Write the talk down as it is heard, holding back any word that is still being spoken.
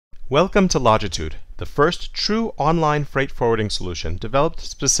Welcome to Logitude, the first true online freight forwarding solution developed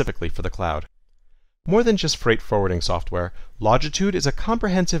specifically for the cloud. More than just freight forwarding software, Logitude is a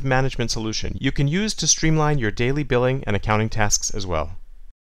comprehensive management solution you can use to streamline your daily billing and accounting tasks as well.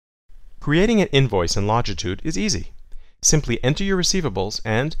 Creating an invoice in Logitude is easy. Simply enter your receivables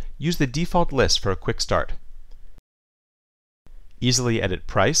and use the default list for a quick start. Easily edit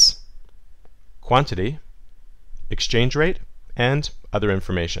price, quantity, exchange rate, and other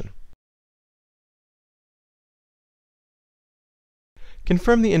information.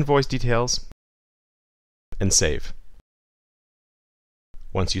 Confirm the invoice details and save.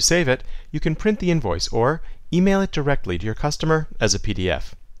 Once you save it, you can print the invoice or email it directly to your customer as a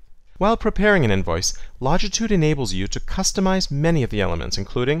PDF. While preparing an invoice, Logitude enables you to customize many of the elements,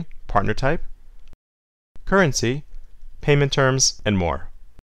 including partner type, currency, payment terms, and more.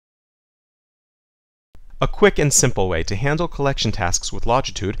 A quick and simple way to handle collection tasks with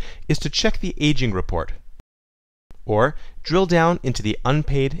Logitude is to check the aging report, or drill down into the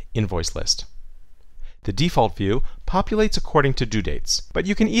unpaid invoice list. The default view populates according to due dates, but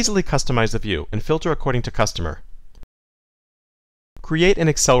you can easily customize the view and filter according to customer. Create an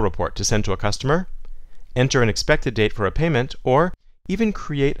Excel report to send to a customer, enter an expected date for a payment, or even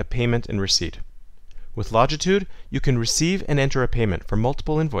create a payment and receipt. With Logitude, you can receive and enter a payment for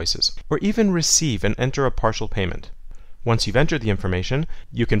multiple invoices, or even receive and enter a partial payment. Once you've entered the information,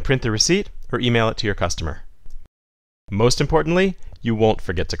 you can print the receipt or email it to your customer. Most importantly, you won't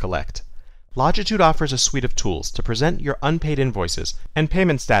forget to collect. Logitude offers a suite of tools to present your unpaid invoices and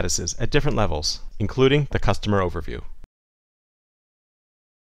payment statuses at different levels, including the customer overview.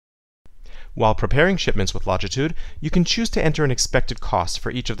 While preparing shipments with Logitude, you can choose to enter an expected cost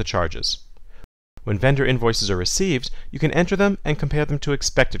for each of the charges. When vendor invoices are received, you can enter them and compare them to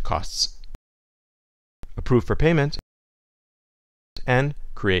expected costs, approve for payment, and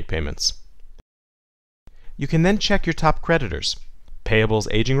create payments. You can then check your top creditors, payables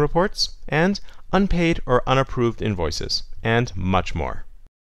aging reports, and unpaid or unapproved invoices, and much more.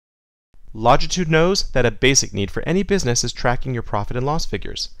 Logitude knows that a basic need for any business is tracking your profit and loss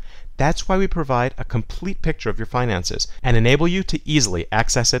figures. That's why we provide a complete picture of your finances and enable you to easily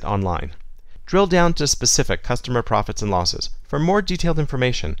access it online. Drill down to specific customer profits and losses for more detailed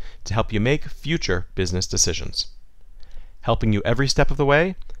information to help you make future business decisions. Helping you every step of the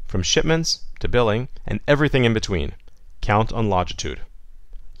way, from shipments to billing and everything in between. Count on Logitude.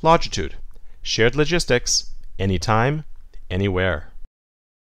 Logitude. Shared logistics, anytime, anywhere.